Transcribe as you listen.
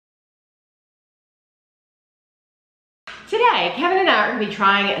Today, Kevin and I are going to be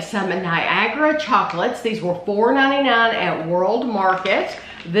trying some Niagara chocolates. These were $4.99 at World Market.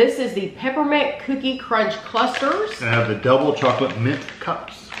 This is the Peppermint Cookie Crunch Clusters. And I have the double chocolate mint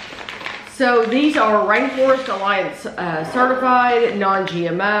cups. So these are Rainforest Alliance certified,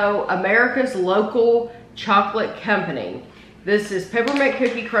 non-GMO, America's local chocolate company. This is Peppermint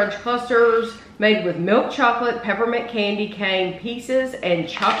Cookie Crunch Clusters made with milk chocolate, peppermint candy cane pieces, and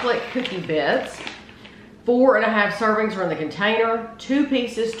chocolate cookie bits. 4.5 servings are in the container. 2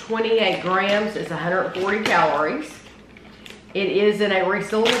 pieces, 28 grams. It's 140 calories. It is in a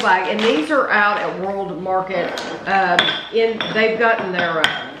resealable bag, and these are out at World Market. They've gotten their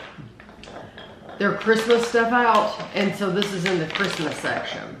Christmas stuff out, and so this is in the Christmas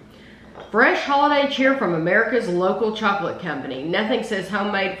section. Fresh holiday cheer from America's local chocolate company. Nothing says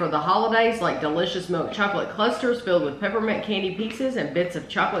homemade for the holidays like delicious milk chocolate clusters filled with peppermint candy pieces and bits of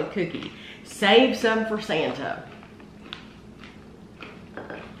chocolate cookie. Save some for Santa.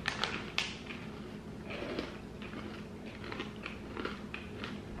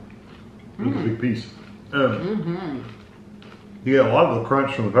 It's a big piece. You get a lot of the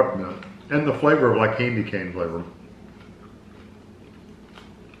crunch from the peppermint and the flavor of like candy cane flavor.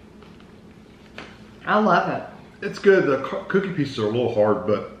 I love it. It's good. The cookie pieces are a little hard,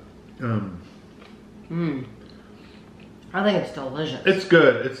 but I think it's delicious. it's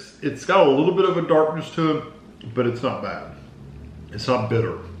good. It's got a little bit of a darkness to it, but it's not bad. It's not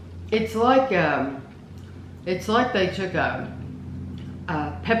bitter. It's like they took a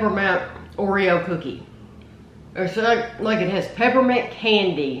peppermint Oreo cookie. It's like it has peppermint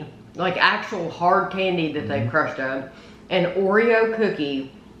candy, like actual hard candy that they've crushed up, an Oreo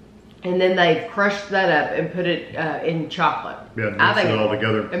cookie, and then they've crushed that up and put it in chocolate. Yeah, mixed it all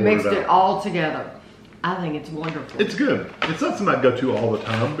together. And mixed it all together. I think it's wonderful. It's good. It's not something I'd go to all the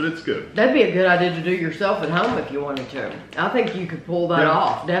time, but it's good. That'd be a good idea to do yourself at home if you wanted to. I think you could pull that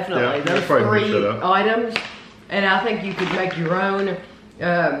off, definitely. Yeah, those 3 items, and I think you could make your own.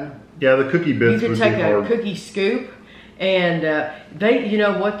 Yeah, the cookie bits. You could take a cookie scoop, and you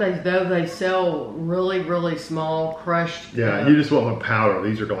know what they sell really small crushed. Yeah, you just want them powder.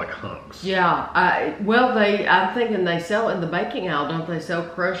 These are like hunks. Yeah, I'm thinking they sell in the baking aisle, don't they sell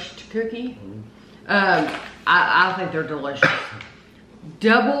crushed cookie? I think they're delicious.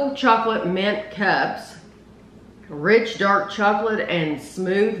 Double chocolate mint cups, rich dark chocolate and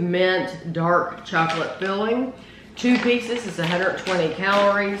smooth mint dark chocolate filling. 2 pieces is 120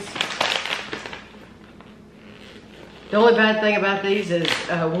 calories. The only bad thing about these is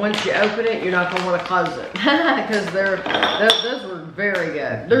once you open it, you're not going to want to close it because those were very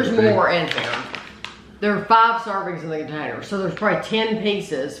good. There's more in here. There are 5 servings in the container, so there's probably 10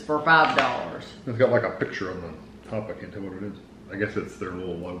 pieces for $5. It's got like a picture on the top. I can't tell what it is. I guess it's their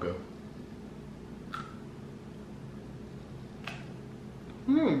little logo.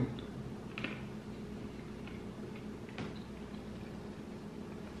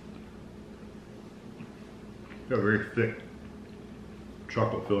 Got a very thick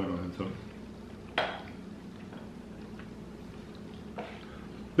chocolate filling on the inside.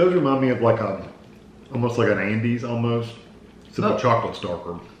 Those remind me of like almost like an Andes almost. Except the chocolate's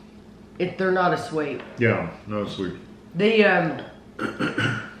darker. They're not as sweet. Yeah, not as sweet. The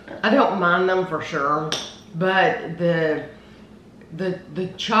I don't mind them for sure, but the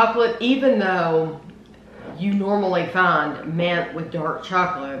chocolate, even though you normally find mint with dark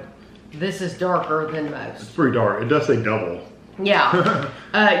chocolate, this is darker than most. It's pretty dark. It does say double. Yeah,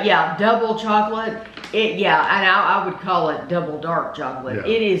 yeah, double chocolate. And I would call it double dark chocolate.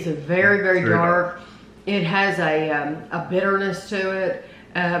 Yeah. It is very dark. It has a bitterness to it,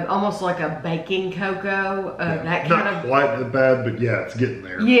 almost like a baking cocoa. That kind of. Not quite that bad, but yeah, it's getting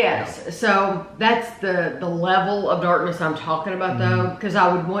there. Yes, so that's the level of darkness I'm talking about, though, because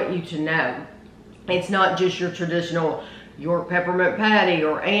I would want you to know it's not just your traditional York peppermint patty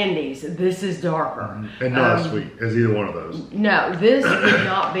or Andes. This is darker. And not as sweet as either one of those. No, this would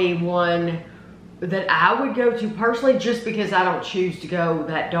not be one that I would go to personally, just because I don't choose to go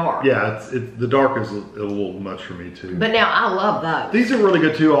that dark. Yeah, the dark is a little much for me too. But now I love those. These are really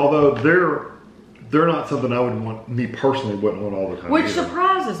good too, although they're not something I would want, me personally wouldn't want all the time. Which either.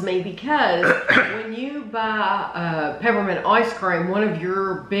 surprises me, because when you buy peppermint ice cream, one of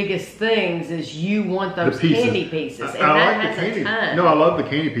your biggest things is you want those candy pieces. And that has a ton. No, I love the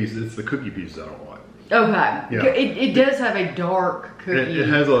candy pieces. It's the cookie pieces I don't like. Okay. Yeah. It does have a dark cookie. It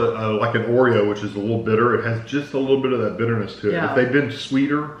has like an Oreo, which is a little bitter. It has just a little bit of that bitterness to it. Yeah. If they'd been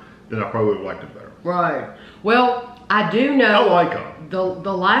sweeter, then I probably would have liked it better. Right. Well, I do know. I like them.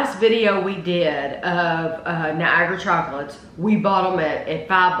 The last video we did of Niagara chocolates, we bought them at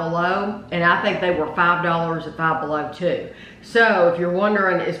Five Below, and I think they were $5 at Five Below too. So if you're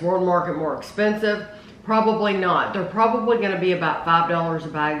wondering, is World Market more expensive? Probably not. They're probably going to be about $5 a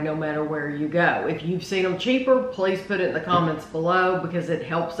bag no matter where you go. If you've seen them cheaper, please put it in the comments below because it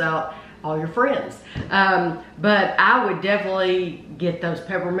helps out all your friends. But I would definitely get those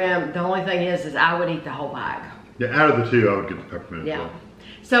peppermint. The only thing is I would eat the whole bag. Yeah, out of the two, I would get the peppermint. Yeah.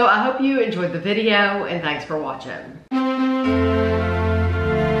 So I hope you enjoyed the video and thanks for watching.